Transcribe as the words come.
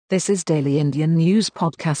This is Daily Indian News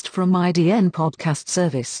Podcast from IDN Podcast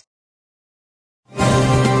Service.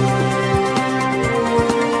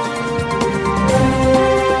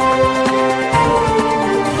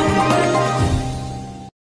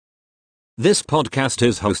 This podcast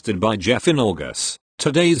is hosted by Jeff in August.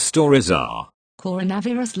 Today's stories are: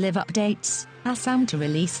 Coronavirus live updates, Assam to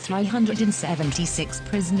release 376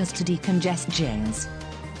 prisoners to decongest jails.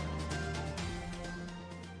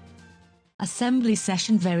 Assembly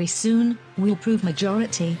session very soon, will prove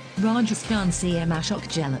majority, Rajasthan CM Ashok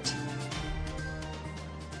Gehlot.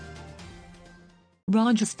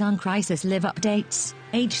 Rajasthan crisis live updates,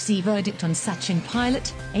 HC verdict on Sachin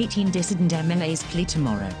Pilot, 18 dissident MLAs plea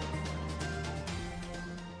tomorrow.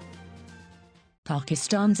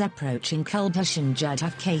 Pakistan's approaching Kulbhushan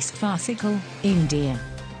Jadhav case farcical, India.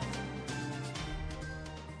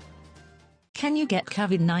 Can you get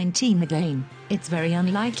COVID-19 again? It's very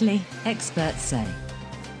unlikely, experts say.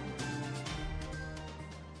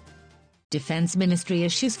 Defense Ministry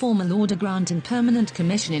issues formal order granting permanent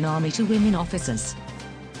commission in Army to women officers.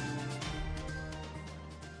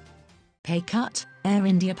 Pay cut, Air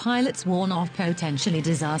India pilots warn of potentially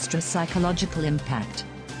disastrous psychological impact.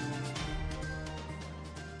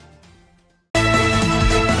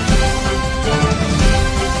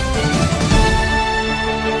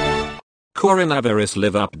 Coronavirus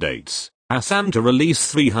live updates. Assam to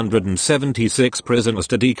release 376 prisoners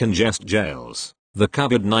to decongest jails. The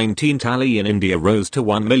COVID-19 tally in India rose to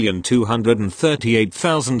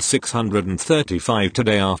 1,238,635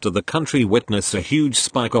 today after the country witnessed a huge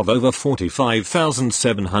spike of over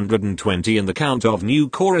 45,720 in the count of new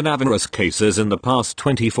coronavirus cases in the past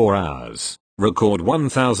 24 hours. Record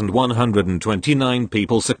 1,129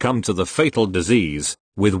 people succumbed to the fatal disease,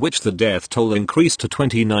 with which the death toll increased to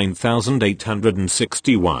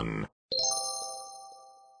 29,861.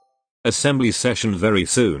 Assembly session very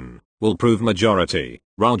soon, will prove majority,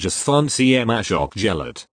 Rajasthan CM Ashok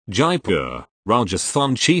Gehlot. Jaipur,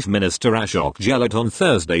 Rajasthan Chief Minister Ashok Gehlot on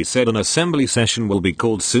Thursday said an assembly session will be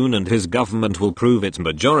called soon and his government will prove its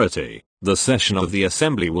majority. The session of the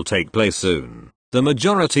assembly will take place soon. The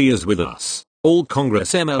majority is with us. All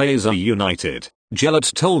Congress MLAs are united,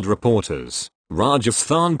 Gehlot told reporters.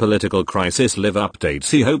 Rajasthan political crisis live updates.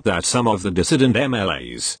 He hoped that some of the dissident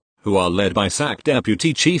MLAs, who are led by sacked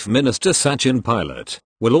Deputy Chief Minister Sachin Pilot,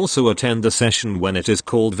 will also attend the session when it is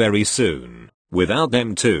called very soon. Without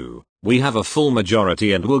them too, we have a full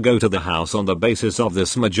majority and will go to the House on the basis of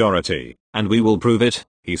this majority, and we will prove it,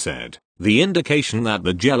 he said. The indication that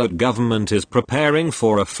the Gehlot government is preparing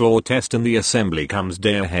for a floor test in the assembly comes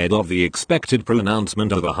day ahead of the expected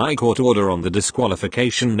pronouncement of a High Court order on the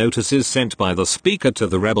disqualification notices sent by the Speaker to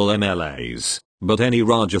the rebel MLAs. But any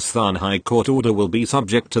Rajasthan High Court order will be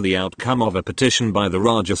subject to the outcome of a petition by the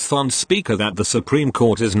Rajasthan Speaker that the Supreme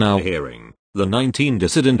Court is now hearing. The 19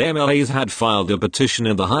 dissident MLAs had filed a petition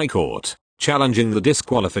in the High Court, challenging the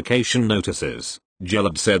disqualification notices.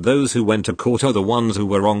 Gehlot said those who went to court are the ones who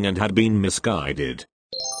were wrong and had been misguided.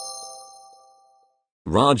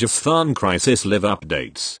 Rajasthan crisis live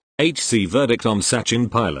updates. HC verdict on Sachin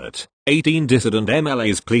Pilot. 18 dissident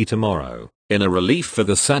MLAs plea tomorrow. In a relief for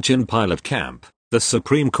the Sachin Pilot camp, the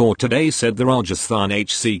Supreme Court today said the Rajasthan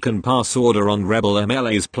HC can pass order on rebel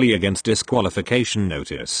MLA's plea against disqualification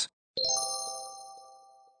notice.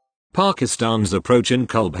 Pakistan's approach in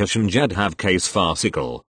Kulbhushan Jadhav case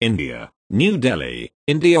farcical, India. New Delhi,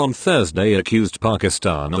 India on Thursday accused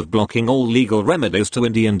Pakistan of blocking all legal remedies to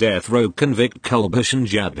Indian death row convict Kulbhushan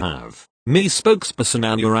Jadhav. ME spokesperson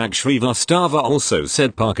Anurag Shrivastava also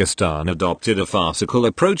said Pakistan adopted a farcical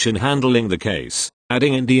approach in handling the case,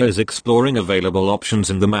 adding India is exploring available options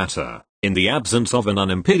in the matter, in the absence of an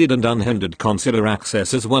unimpeded and unhindered consular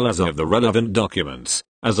access as well as of the relevant documents.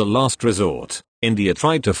 As a last resort, India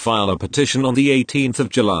tried to file a petition on the 18th of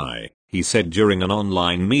July. He said during an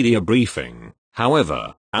online media briefing.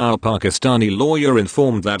 However, our Pakistani lawyer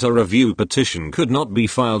informed that a review petition could not be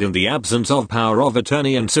filed in the absence of power of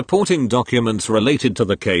attorney and supporting documents related to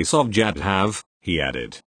the case of Jadhav, he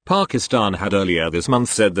added. Pakistan had earlier this month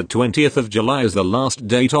said that 20th of July is the last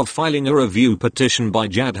date of filing a review petition by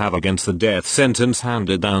Jadhav against the death sentence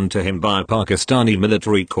handed down to him by a Pakistani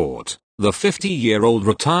military court. The 50-year-old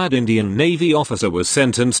retired Indian Navy officer was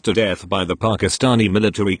sentenced to death by the Pakistani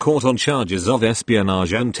military court on charges of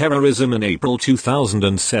espionage and terrorism in April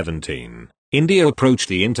 2017. India approached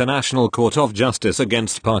the International Court of Justice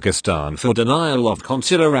against Pakistan for denial of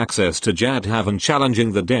consular access to Jadhav and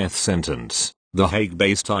challenging the death sentence. The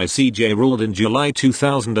Hague-based ICJ ruled in July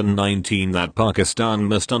 2019 that Pakistan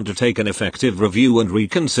must undertake an effective review and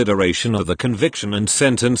reconsideration of the conviction and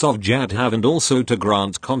sentence of Jadhav and also to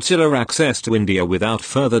grant consular access to India without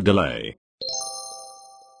further delay.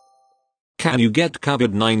 Can you get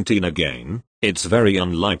COVID-19 again? It's very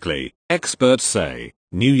unlikely, experts say.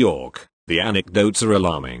 New York. The anecdotes are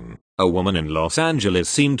alarming. A woman in Los Angeles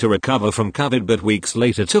seemed to recover from COVID but weeks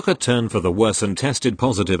later took a turn for the worse and tested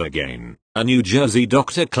positive again. A New Jersey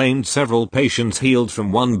doctor claimed several patients healed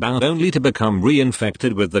from one bout only to become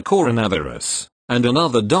reinfected with the coronavirus. And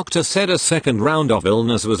another doctor said a second round of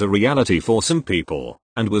illness was a reality for some people,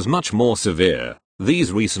 and was much more severe.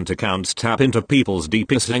 These recent accounts tap into people's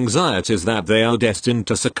deepest anxieties that they are destined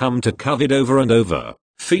to succumb to COVID over and over,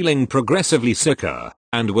 feeling progressively sicker,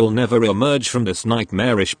 and will never emerge from this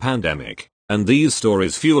nightmarish pandemic. And these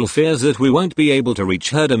stories fuel fears that we won't be able to reach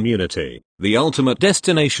herd immunity, the ultimate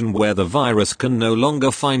destination where the virus can no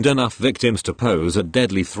longer find enough victims to pose a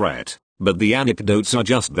deadly threat. But the anecdotes are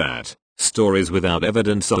just that, stories without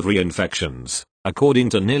evidence of reinfections. According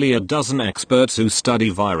to nearly a dozen experts who study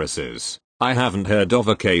viruses, I haven't heard of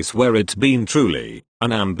a case where it's been truly,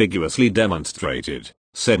 unambiguously demonstrated,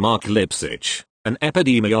 said Mark Lipsitch, an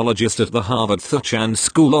epidemiologist at the Harvard Thuchan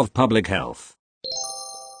School of Public Health.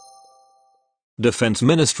 Defense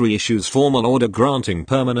Ministry issues formal order granting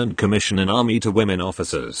permanent commission in Army to women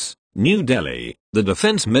officers. New Delhi, the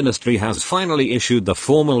Defense Ministry has finally issued the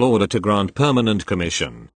formal order to grant permanent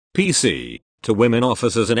commission, PC, to women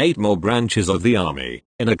officers in 8 more branches of the Army,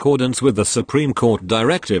 in accordance with the Supreme Court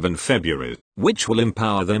directive in February, which will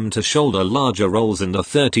empower them to shoulder larger roles in the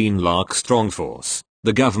 13-lakh-strong force.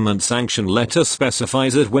 The government-sanctioned letter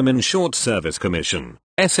specifies that Women Short Service Commission,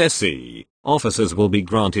 SSC, officers will be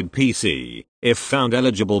granted PC, if found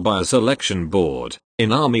eligible by a selection board,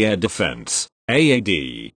 in Army Air Defense,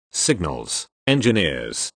 AAD, Signals,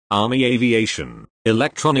 Engineers, Army Aviation,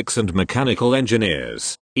 Electronics and Mechanical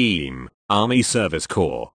Engineers, EAM, Army Service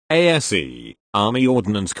Corps, ASE, Army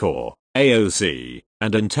Ordnance Corps, AOC,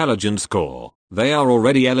 and Intelligence Corps. They are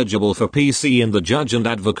already eligible for PC in the Judge and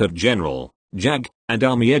Advocate General, JAG, and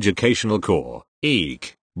Army Educational Corps,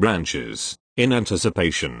 EEC, branches. In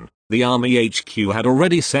anticipation, the Army HQ had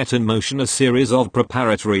already set in motion a series of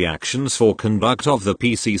preparatory actions for conduct of the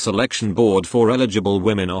PC selection board for eligible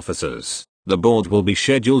women officers. The board will be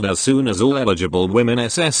scheduled as soon as all eligible women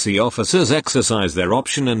SSC officers exercise their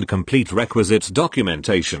option and complete requisite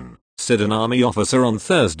documentation, said an Army officer on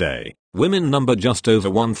Thursday. Women number just over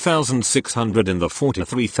 1,600 in the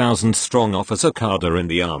 43,000-strong officer cadre in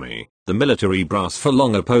the Army. The military brass for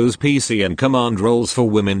long oppose PC and command roles for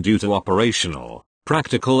women due to operational,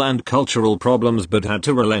 practical and cultural problems but had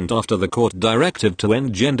to relent after the court directive to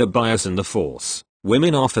end gender bias in the force.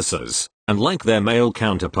 Women officers, unlike their male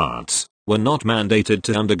counterparts, were not mandated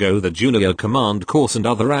to undergo the junior command course and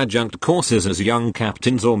other adjunct courses as young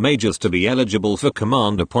captains or majors to be eligible for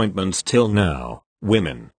command appointments till now.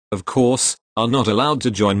 Women, of course, are not allowed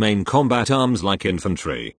to join main combat arms like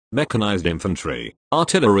infantry, mechanized infantry,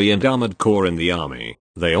 artillery and armored corps in the Army.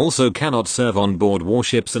 They also cannot serve on board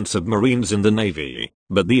warships and submarines in the Navy.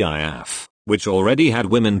 But the IAF, which already had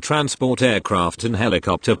women transport aircraft and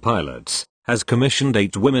helicopter pilots, has commissioned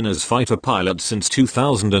 8 women as fighter pilots since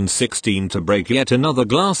 2016 to break yet another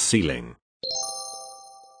glass ceiling.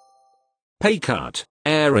 Pay cut.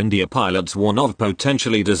 Air India pilots warn of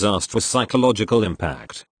potentially disastrous psychological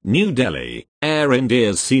impact. New Delhi, Air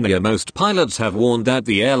India's senior-most pilots have warned that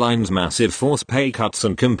the airline's massive forced pay cuts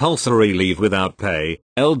and compulsory leave without pay,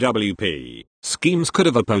 LWP, schemes could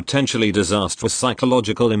have a potentially disastrous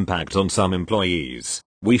psychological impact on some employees.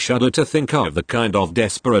 We shudder to think of the kind of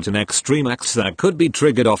desperate and extreme acts that could be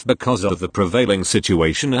triggered off because of the prevailing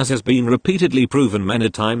situation, as has been repeatedly proven many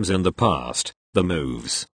times in the past. The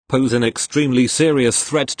moves pose an extremely serious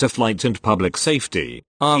threat to flight and public safety,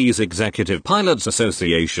 RE's Executive Pilots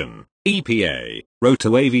Association, EPA, wrote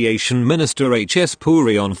to Aviation Minister H.S.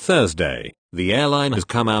 Puri on Thursday. The airline has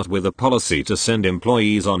come out with a policy to send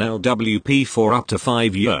employees on LWP for up to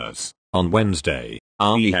 5 years. On Wednesday,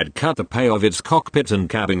 RE had cut the pay of its cockpit and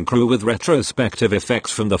cabin crew with retrospective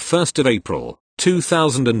effects from the 1st of April,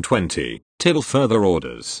 2020, till further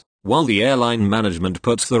orders. While the airline management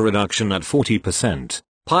puts the reduction at 40%,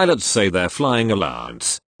 pilots say their flying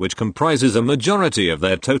allowance, which comprises a majority of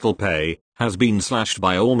their total pay, has been slashed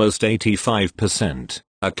by almost 85%.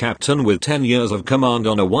 A captain with 10 years of command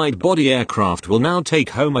on a wide-body aircraft will now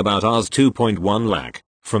take home about Rs 2.1 lakh,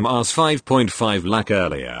 from Rs 5.5 lakh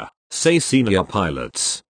earlier, say senior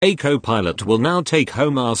pilots. A co-pilot will now take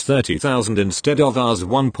home Rs 30,000 instead of Rs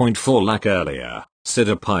 1.4 lakh earlier, said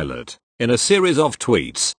a pilot. In a series of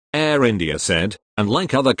tweets, Air India said,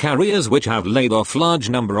 unlike other carriers which have laid off large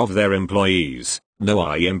number of their employees,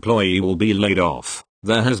 no employee will be laid off.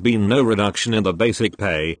 There has been no reduction in the basic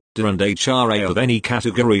pay, DA and HRA of any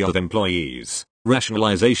category of employees.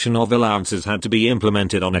 Rationalization of allowances had to be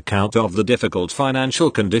implemented on account of the difficult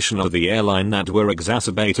financial condition of the airline that were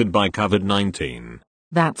exacerbated by COVID-19.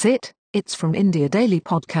 That's it. It's from India Daily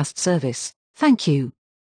Podcast Service. Thank you.